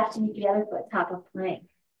our foot back to meet the other foot, top of plank.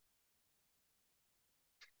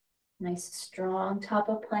 Nice strong top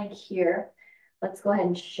of plank here. Let's go ahead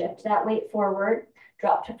and shift that weight forward.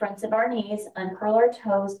 Drop to fronts of our knees, uncurl our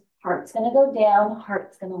toes. Heart's gonna go down,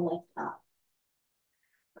 heart's gonna lift up.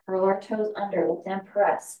 Curl our toes under, lift and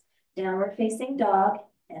press. Downward facing dog,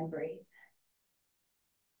 and breathe.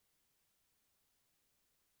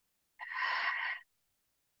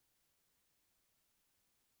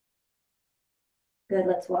 Good,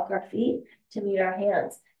 let's walk our feet to meet our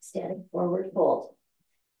hands. Standing forward fold.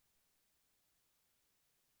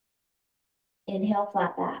 Inhale,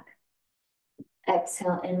 flat back.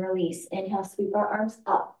 Exhale and release. Inhale, sweep our arms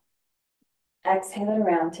up. Exhale it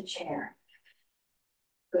around to chair.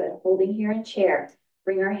 Good, holding here in chair.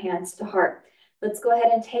 Bring our hands to heart. Let's go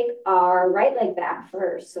ahead and take our right leg back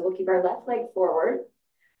first. So we'll keep our left leg forward.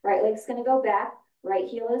 Right leg's gonna go back. Right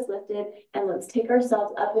heel is lifted. And let's take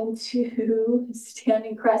ourselves up into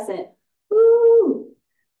standing crescent. Woo!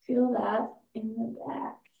 Feel that in the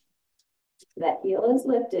back. That heel is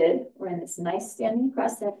lifted. We're in this nice standing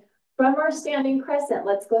crescent. From our standing crescent,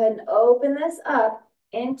 let's go ahead and open this up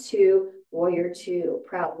into warrior two,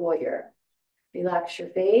 proud warrior. Relax your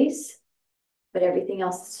face, but everything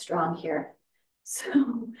else is strong here.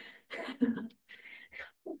 So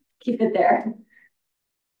keep it there.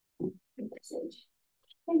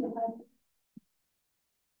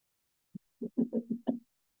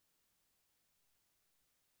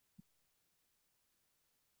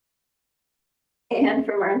 And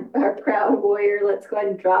from our proud warrior, let's go ahead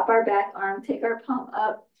and drop our back arm, take our palm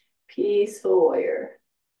up, peaceful warrior.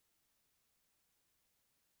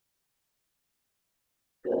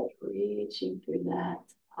 Good, reaching through that.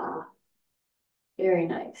 Ah, very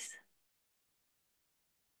nice.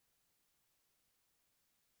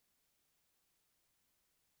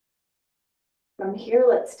 From here,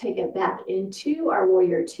 let's take it back into our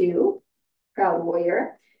warrior two, proud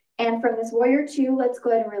warrior. And from this warrior two, let's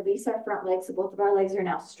go ahead and release our front legs. So both of our legs are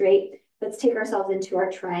now straight. Let's take ourselves into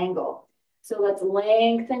our triangle. So let's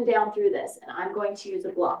lengthen down through this. And I'm going to use a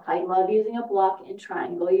block. I love using a block in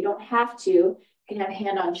triangle. You don't have to. You can have a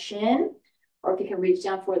hand on shin, or if you can reach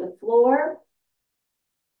down for the floor.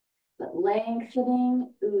 But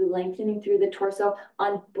lengthening, lengthening through the torso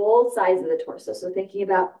on both sides of the torso. So thinking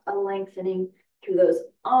about a lengthening through those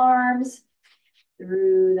arms,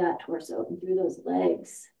 through that torso, and through those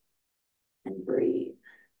legs. And breathe.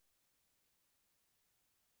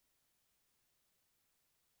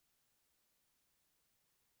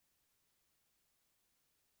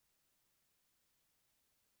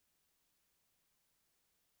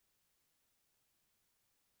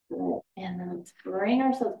 And then let's bring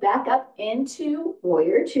ourselves back up into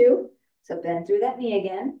warrior two. So bend through that knee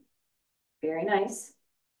again. Very nice.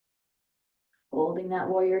 Holding that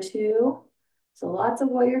warrior two. So lots of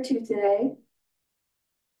warrior two today.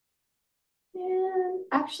 And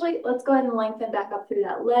actually, let's go ahead and lengthen back up through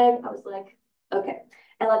that leg. I was like, okay.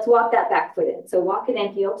 And let's walk that back foot in. So walk it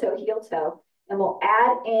in, heel toe. And we'll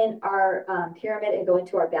add in our pyramid and go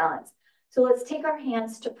into our balance. So let's take our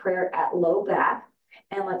hands to prayer at low back.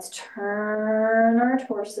 And let's turn our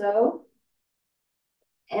torso.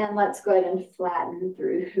 And let's go ahead and flatten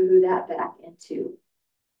through that back into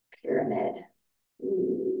pyramid.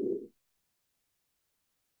 Ooh.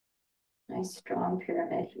 Nice strong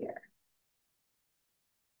pyramid here.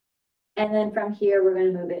 And then from here, we're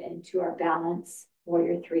going to move it into our balance,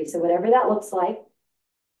 warrior three. So whatever that looks like,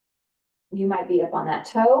 you might be up on that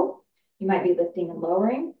toe. You might be lifting and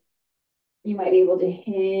lowering. You might be able to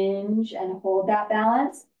hinge and hold that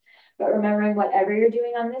balance. But remembering whatever you're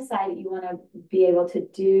doing on this side, you want to be able to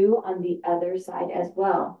do on the other side as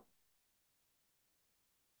well.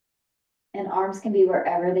 And arms can be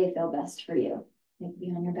wherever they feel best for you. They can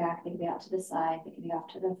be on your back, they can be out to the side, they can be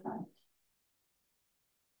off to the front.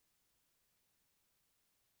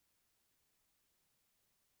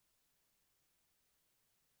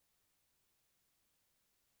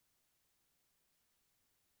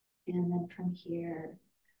 And then from here,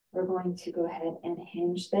 we're going to go ahead and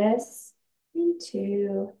hinge this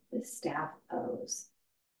into the staff pose.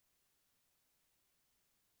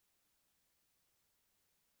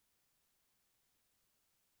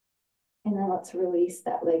 And then let's release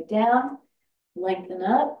that leg down, lengthen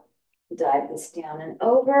up, dive this down and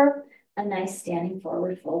over. A nice standing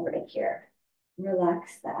forward fold right here.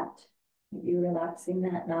 Relax that. Maybe relaxing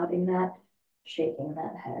that, nodding that, shaking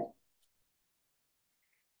that head.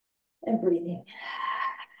 And breathing.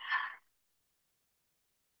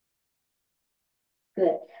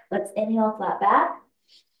 Good. Let's inhale, flat back.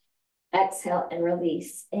 Exhale and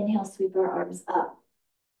release. Inhale, sweep our arms up.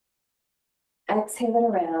 Exhale it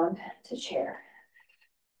around to chair.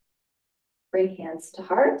 Bring hands to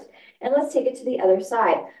heart. And let's take it to the other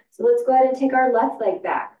side. So let's go ahead and take our left leg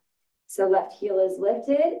back. So left heel is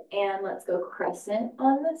lifted. And let's go crescent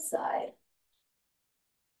on this side.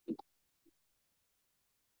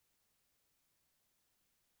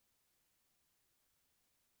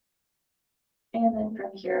 And then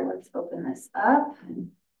from here, let's open this up.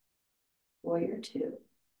 Warrior two.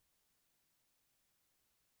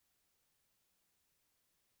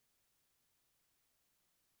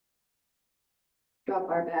 Drop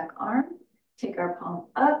our back arm, take our palm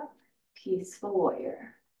up, peaceful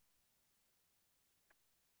warrior.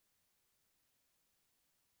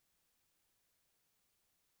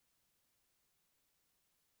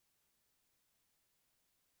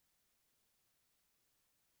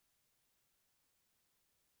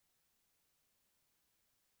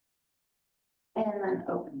 And then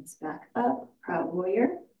open this back up, proud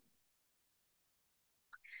warrior.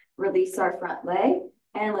 Release our front leg,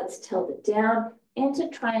 and let's tilt it down into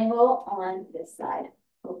triangle on this side,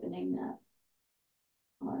 opening that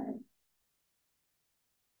arm.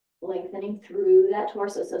 Lengthening through that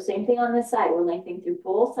torso. So same thing on this side. We're lengthening through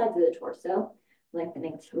both sides of the torso,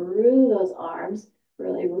 lengthening through those arms,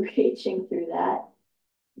 really reaching through that.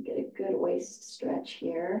 Get a good waist stretch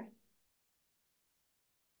here.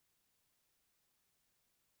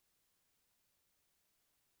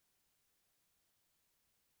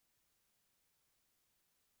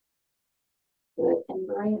 Good, and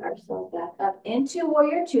bring ourselves back up into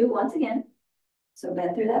warrior two once again. So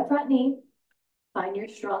bend through that front knee. Find your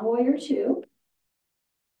strong warrior two.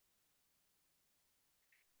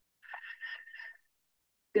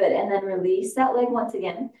 Good, and then release that leg once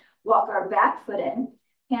again. Walk our back foot in.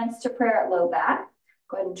 Hands to prayer at low back.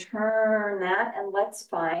 Go ahead and turn that, and let's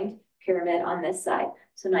find pyramid on this side.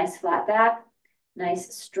 So nice flat back,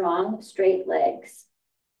 nice strong straight legs.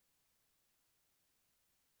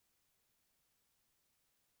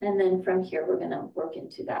 And then from here, we're gonna work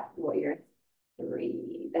into that warrior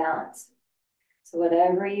three balance. So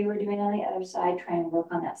whatever you were doing on the other side, try and work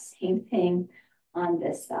on that same thing on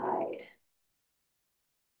this side.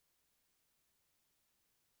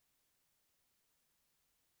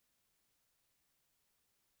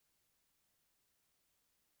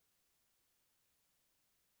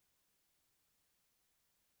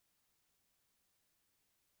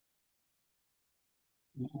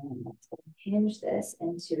 And let's hinge this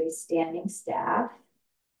into a standing staff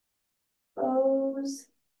pose.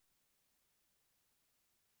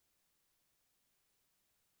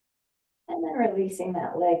 And then releasing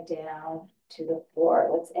that leg down to the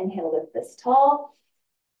floor. Let's inhale, lift this tall.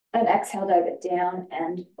 And exhale, dive it down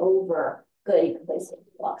and over. Good, you can place the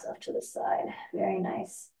blocks off to the side. Very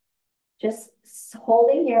nice. Just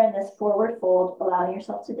holding here in this forward fold, allowing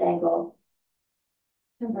yourself to dangle.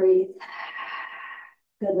 And breathe.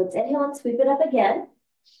 Good, let's inhale and sweep it up again.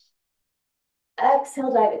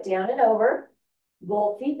 Exhale, dive it down and over.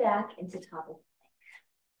 Roll feet back into top of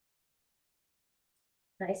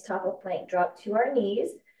plank. Nice top of plank. Drop to our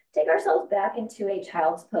knees. Take ourselves back into a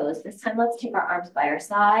child's pose. This time, let's take our arms by our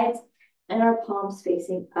sides and our palms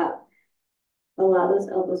facing up. Allow those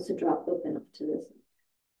elbows to drop open up to this.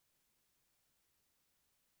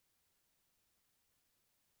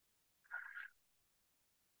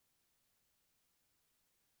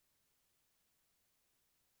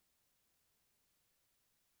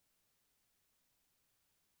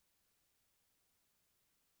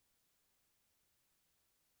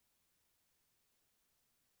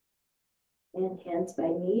 And hands by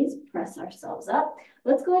knees, press ourselves up.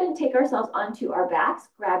 Let's go ahead and take ourselves onto our backs.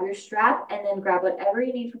 Grab your strap and then grab whatever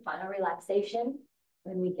you need for final relaxation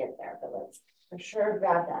when we get there. But let's for sure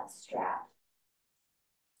grab that strap.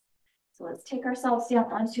 So let's take ourselves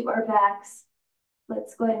down onto our backs.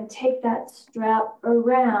 Let's go ahead and take that strap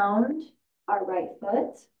around our right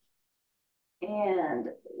foot. And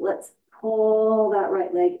let's pull that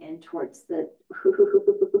right leg in towards the,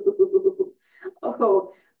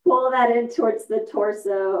 oh, pull that in towards the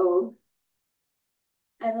torso.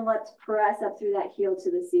 And then let's press up through that heel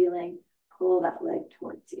to the ceiling. Pull that leg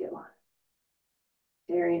towards you.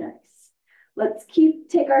 Very nice. Let's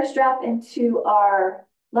take our strap into our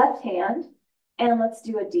left hand and let's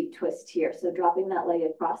do a deep twist here. So dropping that leg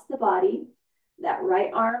across the body. That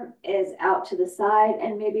right arm is out to the side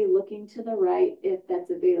and maybe looking to the right if that's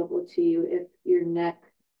available to you, if your neck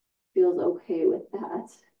feels okay with that.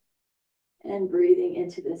 And breathing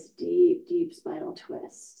into this deep, deep spinal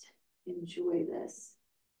twist. Enjoy this.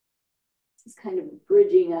 This is kind of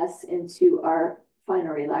bridging us into our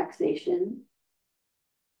final relaxation.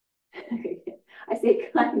 I say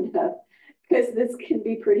kind of, because this can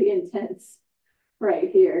be pretty intense right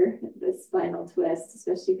here, this spinal twist,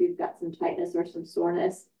 especially if you've got some tightness or some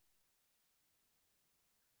soreness.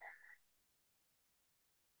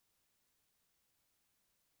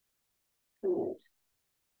 Good.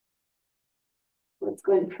 Let's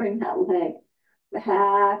go ahead and bring that leg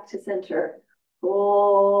back to center.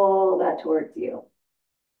 Pull that towards you.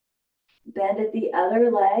 Bend at the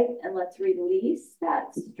other leg and let's release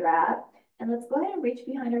that strap. And let's go ahead and reach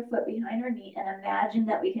behind our foot, behind our knee, and imagine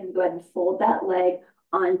that we can go ahead and fold that leg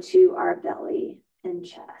onto our belly and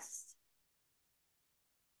chest.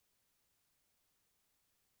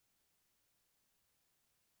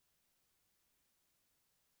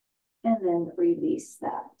 And then release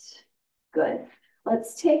that. Good.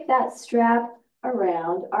 Let's take that strap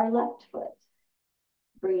around our left foot.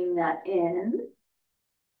 Bringing that in.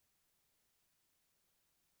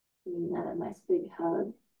 Giving that a nice big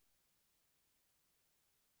hug.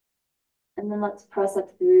 And then let's press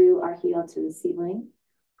up through our heel to the ceiling.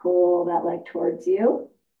 Pull that leg towards you.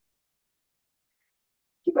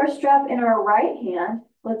 Keep our strap in our right hand.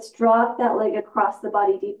 Let's drop that leg across the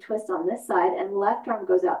body, deep twist on this side, and left arm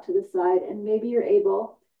goes out to the side, and maybe you're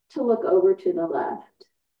able to look over to the left.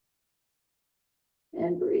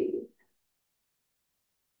 And breathe.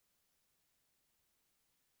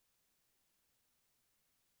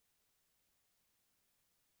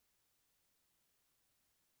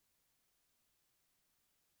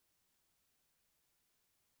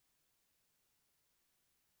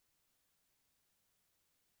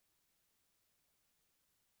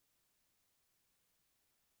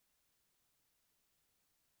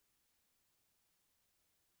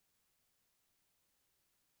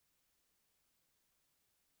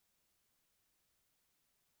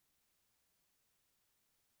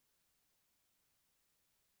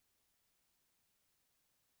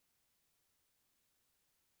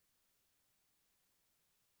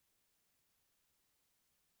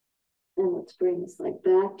 And let's bring this leg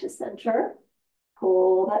back to center.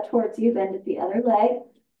 Pull that towards you, bend at the other leg.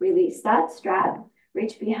 Release that strap.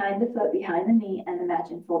 Reach behind the foot, behind the knee, and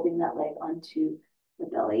imagine folding that leg onto the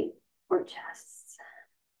belly or chest.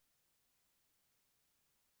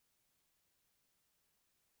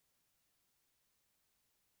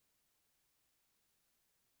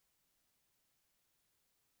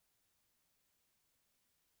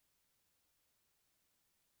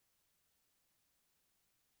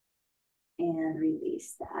 And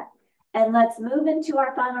release that. And let's move into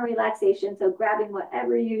our final relaxation. So grabbing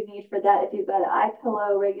whatever you need for that. If you've got an eye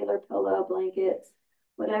pillow, regular pillow, blankets,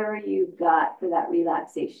 whatever you've got for that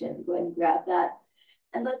relaxation, go ahead and grab that.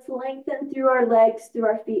 And let's lengthen through our legs, through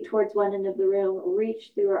our feet towards one end of the room,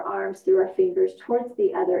 reach through our arms, through our fingers towards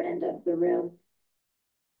the other end of the room.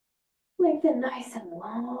 Lengthen nice and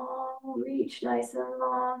long, reach nice and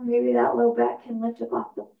long. Maybe that low back can lift up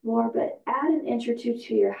off the floor, but add an inch or two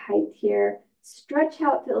to your height here. Stretch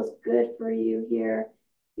how it feels good for you here.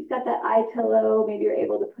 You've got that eye pillow. Maybe you're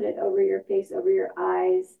able to put it over your face, over your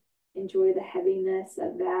eyes. Enjoy the heaviness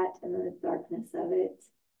of that and then the darkness of it.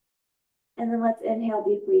 And then let's inhale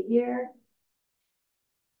deeply here.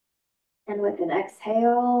 And with an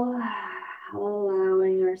exhale,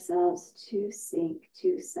 allowing ourselves to sink,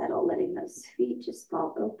 to settle, letting those feet just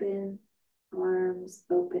fall open, arms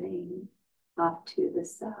opening off to the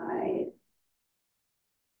side,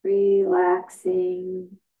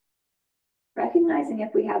 relaxing, recognizing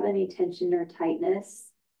if we have any tension or tightness,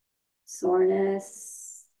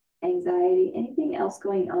 soreness, anxiety, anything else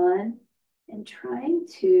going on, and trying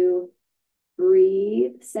to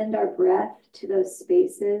breathe, send our breath to those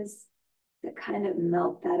spaces that kind of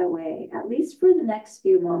melt that away, at least for the next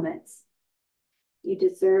few moments. You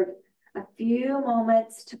deserve a few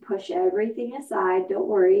moments to push everything aside. Don't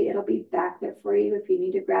worry, it'll be back there for you if you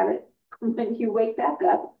need to grab it when you wake back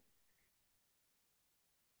up.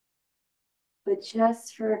 But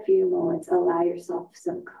just for a few moments, allow yourself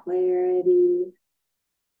some clarity,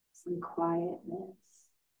 some quietness,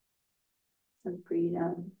 some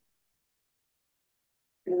freedom.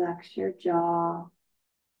 Relax your jaw.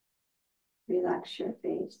 Relax your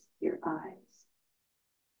face, your eyes.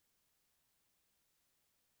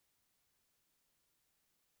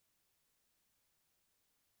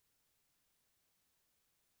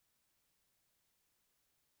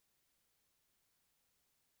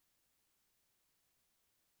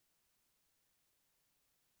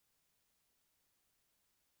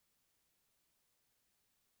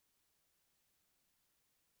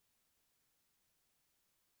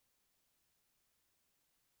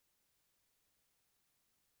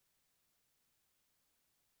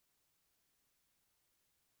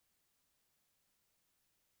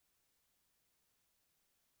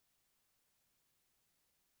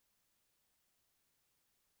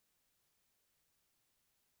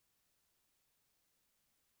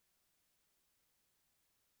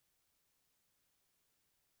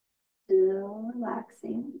 Still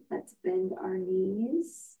relaxing. Let's bend our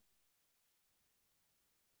knees.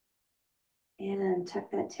 And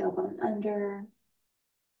tuck that tailbone under.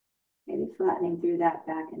 Maybe flattening through that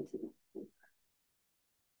back into the floor.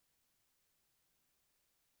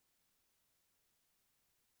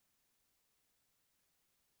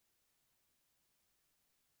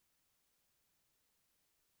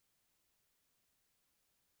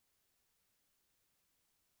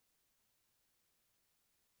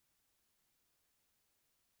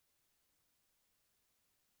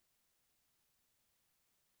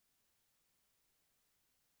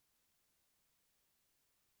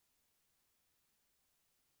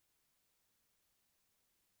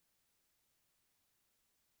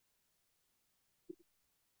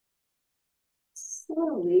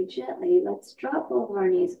 Slowly, gently, let's drop both of our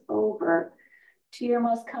knees over to your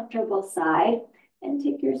most comfortable side and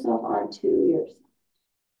take yourself onto your side.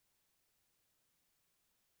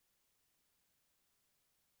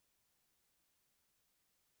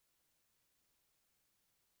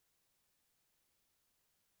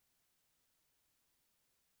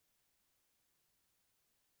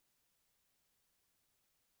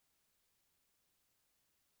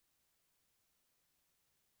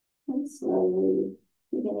 And slowly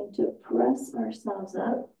beginning to press ourselves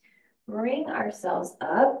up, bring ourselves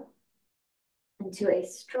up into a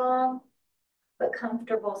strong but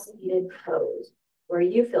comfortable seated pose where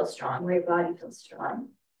you feel strong, where your body feels strong.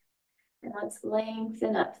 And let's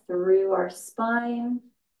lengthen up through our spine.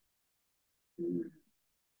 Good.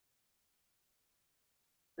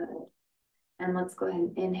 And let's go ahead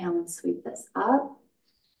and inhale and sweep this up.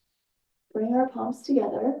 Bring our palms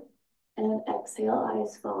together and exhale,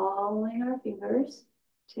 eyes following our fingers.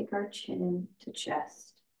 Take our chin to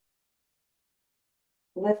chest.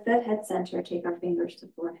 Lift that head center, take our fingers to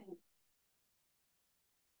forehead.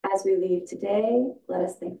 As we leave today, let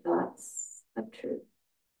us think thoughts of truth.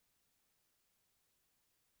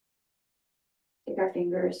 Take our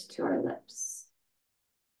fingers to our lips.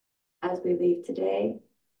 As we leave today,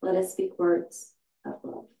 let us speak words of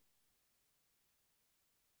love.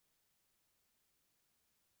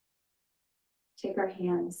 Take our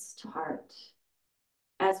hands to heart.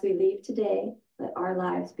 As we leave today, let our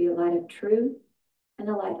lives be a light of truth and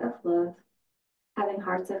a light of love, having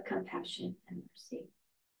hearts of compassion and mercy,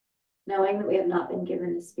 knowing that we have not been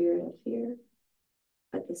given the spirit of fear,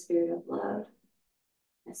 but the spirit of love,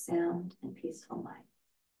 a sound and peaceful mind.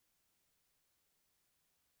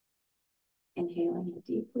 Inhaling it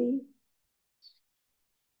deeply.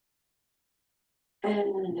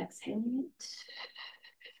 And exhaling it.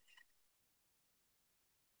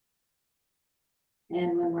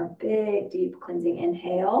 And one more big, deep cleansing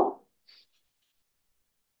inhale.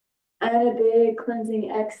 And a big cleansing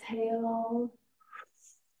exhale.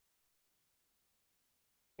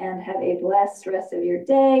 And have a blessed rest of your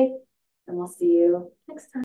day. And we'll see you next time.